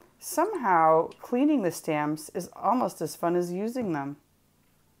 Somehow, cleaning the stamps is almost as fun as using them.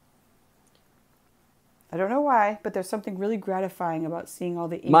 I don't know why, but there's something really gratifying about seeing all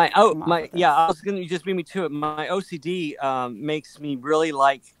the ink come off of this. Yeah, I was gonna just beat me to it. My OCD makes me really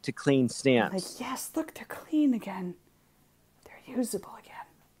like to clean stamps. Like, yes, look, they're clean again. They're usable again.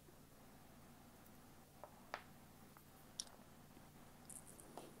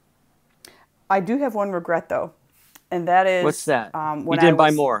 I do have one regret though, and that is what's that? When you didn't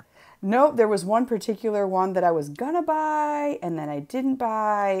buy more. No, there was one particular one that I was gonna buy, and then I didn't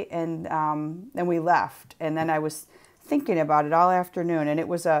buy, and we left. And then I was thinking about it all afternoon, and it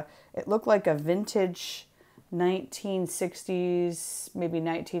looked like a vintage 1960s, maybe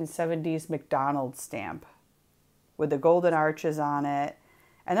 1970s McDonald's stamp with the golden arches on it.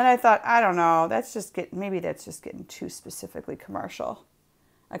 And then I thought, I don't know, maybe that's just getting too specifically commercial.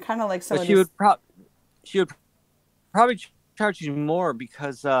 I kind of like some of these. She would probably charge you more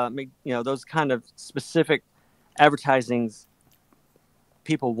because those kind of specific advertisings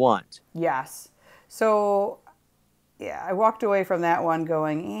people want. Yes. So yeah, I walked away from that one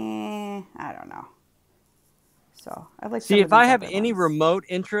going, I don't know. So I like. See, if I have any remote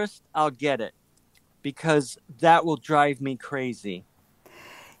interest, I'll get it because that will drive me crazy.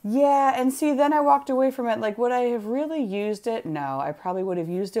 Yeah, and see, then I walked away from it. Like, would I have really used it? No, I probably would have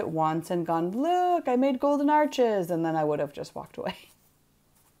used it once and gone, look, I made golden arches, and then I would have just walked away.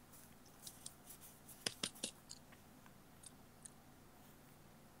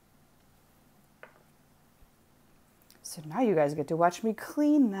 So now you guys get to watch me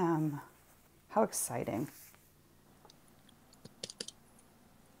clean them. How exciting.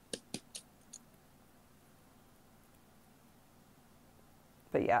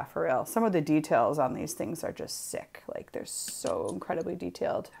 But yeah, for real, some of the details on these things are just sick. Like, they're so incredibly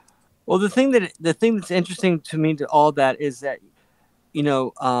detailed. Well, the thing that's interesting to me to all that is that,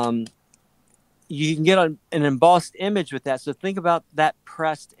 you can get an embossed image with that. So think about that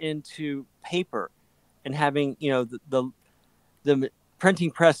pressed into paper, and having the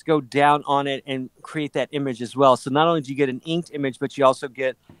printing press go down on it and create that image as well. So not only do you get an inked image, but you also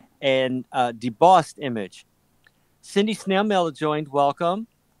get an debossed image. Cindy Snail Mail joined. Welcome.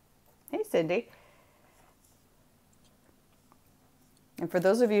 Hey, Cindy. And for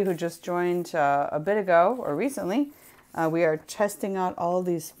those of you who just joined a bit ago or recently, we are testing out all of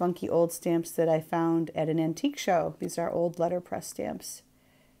these funky old stamps that I found at an antique show. These are old letterpress stamps.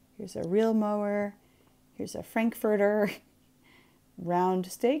 Here's a real mower. Here's a Frankfurter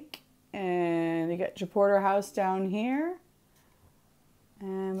round steak. And you got your porterhouse down here.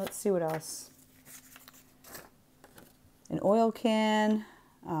 And let's see what else. An oil can.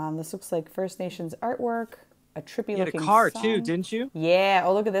 This looks like First Nations artwork. A trippy looking. You had a car song. too, didn't you? Yeah.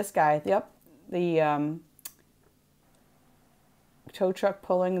 Oh, look at this guy. Yep. The tow truck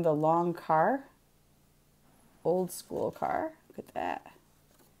pulling the long car. Old school car. Look at that.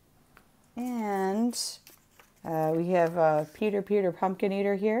 And we have Peter Pumpkin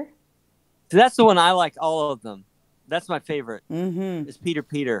Eater here. So that's the one I like, all of them. That's my favorite. Mm-hmm. Is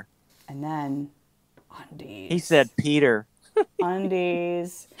Peter. And then undies. He said Peter.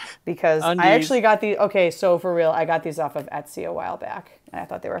 Undies. Because Undies. I actually got these. Okay, so for real, I got these off of Etsy a while back. And I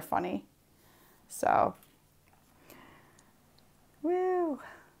thought they were funny. So, woo.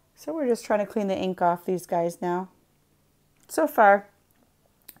 So we're just trying to clean the ink off these guys now. So far,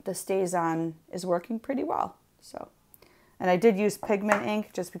 the Stays On is working pretty well. So, and I did use pigment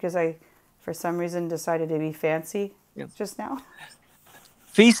ink just because I, for some reason, decided to be fancy just now.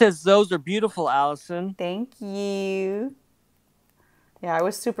 Fee says those are beautiful, Allison. Thank you. Yeah, I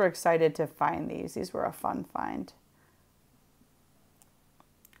was super excited to find these. These were a fun find.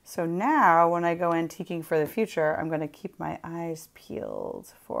 So now when I go antiquing for the future, I'm going to keep my eyes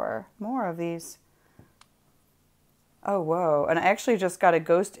peeled for more of these. Oh, whoa. And I actually just got a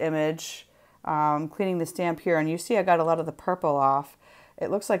ghost image cleaning the stamp here. And you see I got a lot of the purple off. It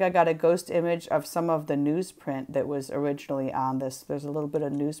looks like I got a ghost image of some of the newsprint that was originally on this. There's a little bit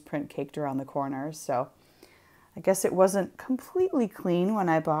of newsprint caked around the corners. So I guess it wasn't completely clean when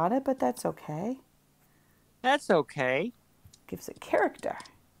I bought it, but that's okay. That's okay. Gives it character.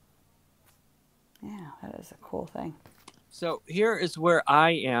 Yeah, that is a cool thing. So here is where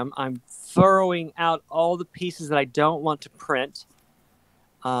I am. I'm furrowing out all the pieces that I don't want to print.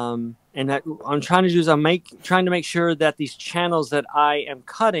 And that I'm trying to do is trying to make sure that these channels that I am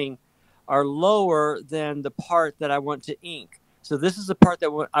cutting are lower than the part that I want to ink. So this is the part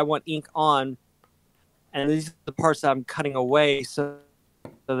that I want ink on, and these are the parts that I'm cutting away so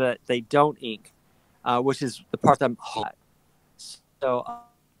that they don't ink, which is the part that I'm hot. So,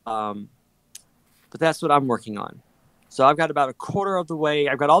 but that's what I'm working on. So I've got about a quarter of the way.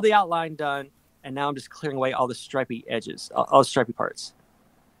 I've got all the outline done, and now I'm just clearing away all the stripy edges, all the stripy parts.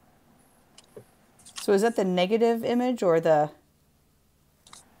 So is that the negative image or the?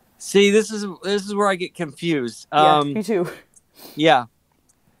 See, this is where I get confused. Yeah, me too. Yeah.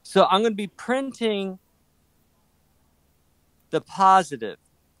 So I'm going to be printing the positive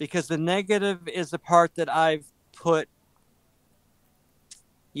because the negative is the part that I've put.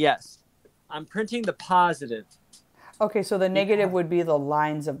 Yes. I'm printing the positive. Okay, so the negative would be the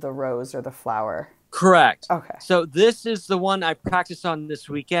lines of the rose or the flower. Correct. Okay. So this is the one I practiced on this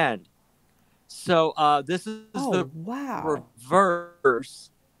weekend. So this is the reverse.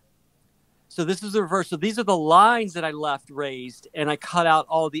 So this is the reverse. So these are the lines that I left raised, and I cut out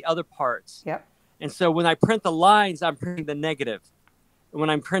all the other parts. Yep. And so when I print the lines, I'm printing the negative. And when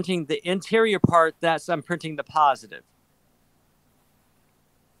I'm printing the interior part, I'm printing the positive.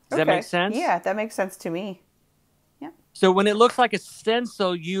 Does that make sense? Yeah, that makes sense to me. Yeah. So when it looks like a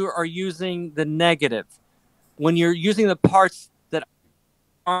stencil, you are using the negative. When you're using the parts that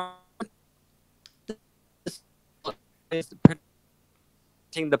aren't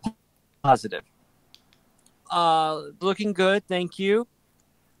printing the positive. Looking good, thank you.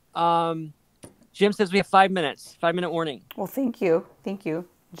 Jim says we have 5 minutes. 5-minute warning. Well, thank you. Thank you.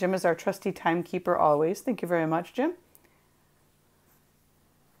 Jim is our trusty timekeeper always. Thank you very much, Jim.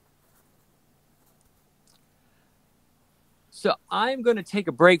 So I'm going to take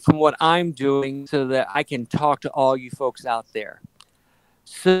a break from what I'm doing so that I can talk to all you folks out there.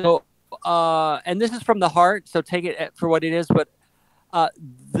 So, and this is from the heart, so take it for what it is. But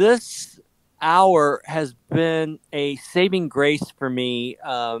this hour has been a saving grace for me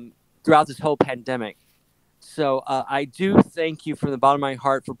throughout this whole pandemic. So I do thank you from the bottom of my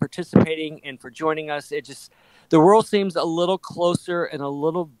heart for participating and for joining us. The world seems a little closer and a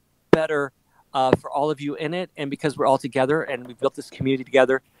little better for all of you in it, and because we're all together and we've built this community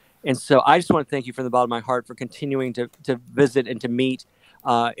together. And so I just want to thank you from the bottom of my heart for continuing to visit and to meet.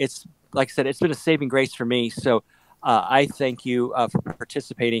 It's like I said, it's been a saving grace for me. So I thank you for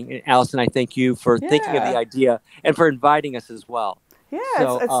participating. And Allison, I thank you for thinking of the idea and for inviting us as well. Yeah,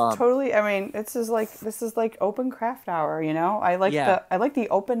 so, it's totally. I mean, this is like open craft hour. You know, I like the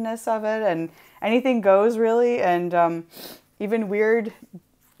openness of it, and anything goes really, and even weird,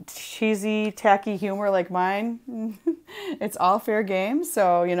 cheesy, tacky humor like mine. It's all fair game.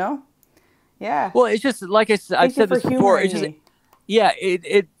 So yeah. Well, it's just like I've said this before. It's just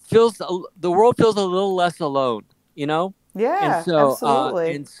it feels the world feels a little less alone. Yeah, and so,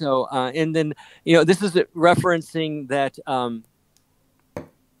 absolutely. And then this is referencing that.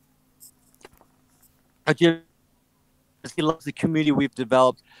 He loves the community we've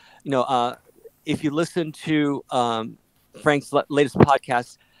developed. If you listen to Frank's latest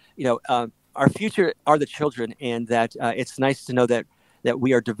podcast, our future are the children, and that it's nice to know that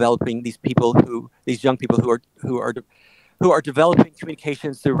we are developing these young people who are developing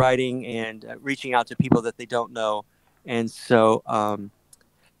communications through writing and reaching out to people that they don't know. And so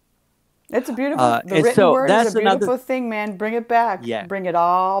It's a beautiful, the and written so word is a that's another. beautiful thing, man. Bring it back. Yeah, Bring it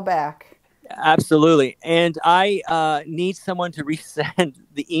all back. absolutely. And I need someone to resend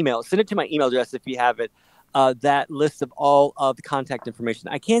the email. Send it to my email address if you have it. That list of all of the contact information.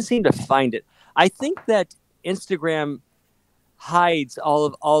 I can't seem to find it. I think that Instagram hides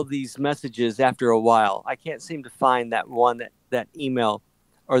all these messages after a while. I can't seem to find that email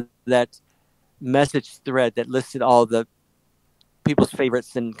or that message thread that listed all the people's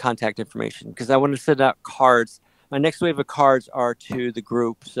favorites and contact information, because I want to send out cards. My next wave of cards are to the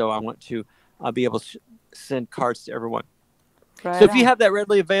group, so I want to be able to send cards to everyone. So Right if you on. have that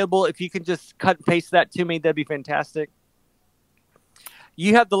readily available, if you can just cut and paste that to me, that'd be fantastic.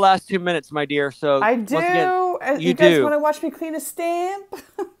 You have the last 2 minutes, my dear. So I once again, do. you You guys want do. to watch me clean a stamp?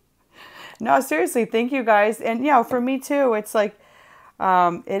 No, seriously, thank you guys. And for me too, it's like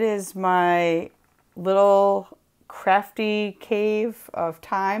it is my little crafty cave of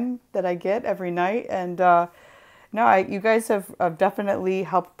time that I get every night. And no, you guys have definitely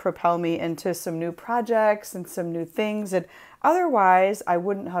helped propel me into some new projects and some new things that otherwise I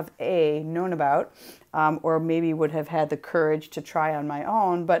wouldn't have known about, or maybe would have had the courage to try on my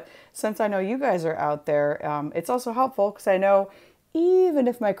own. But since I know you guys are out there, it's also helpful because I know even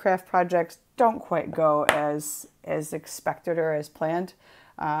if my craft projects don't quite go as expected or as planned,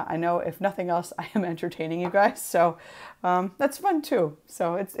 I know if nothing else, I am entertaining you guys, so that's fun too.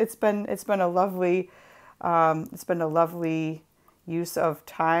 So it's been a lovely use of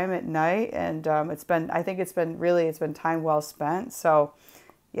time at night, and I think it's been time well spent. So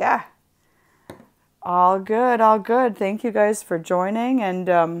yeah, all good, all good. Thank you guys for joining, and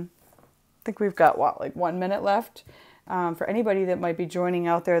I think we've got like 1 minute left. For anybody that might be joining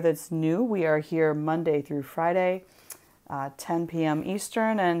out there that's new, we are here Monday through Friday, 10 p.m.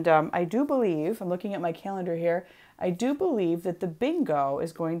 Eastern. And I do believe, I'm looking at my calendar here, I do believe that the bingo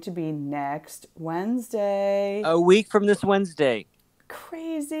is going to be next Wednesday. A week from this Wednesday.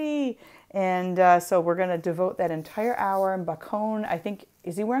 Crazy. And so we're going to devote that entire hour. And Bacone, I think,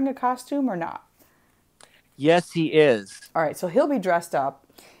 is he wearing a costume or not? Yes, he is. All right, so he'll be dressed up,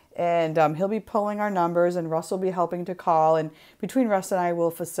 and he'll be pulling our numbers, and Russ will be helping to call. And between Russ and I,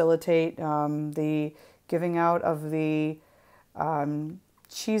 will facilitate the giving out of the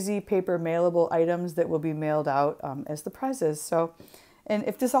cheesy paper mailable items that will be mailed out as the prizes. So, and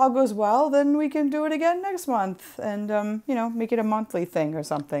if this all goes well, then we can do it again next month, and make it a monthly thing or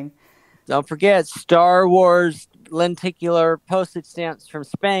something. Don't forget, Star Wars lenticular postage stamps from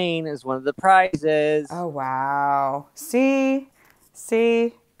Spain is one of the prizes. Oh wow! See,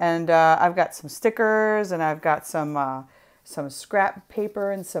 and I've got some stickers, and I've got some scrap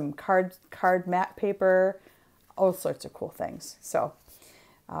paper and some card mat paper, all sorts of cool things. So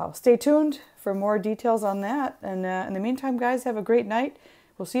stay tuned for more details on that. And in the meantime, guys, have a great night.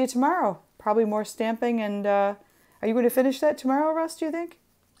 We'll see you tomorrow. Probably more stamping. And are you going to finish that tomorrow, Russ, do you think?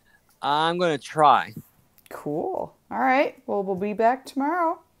 I'm going to try. Cool. All right. Well, we'll be back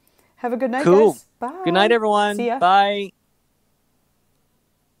tomorrow. Have a good night, Cool. guys. Good night, Bye. See everyone. ya. Bye.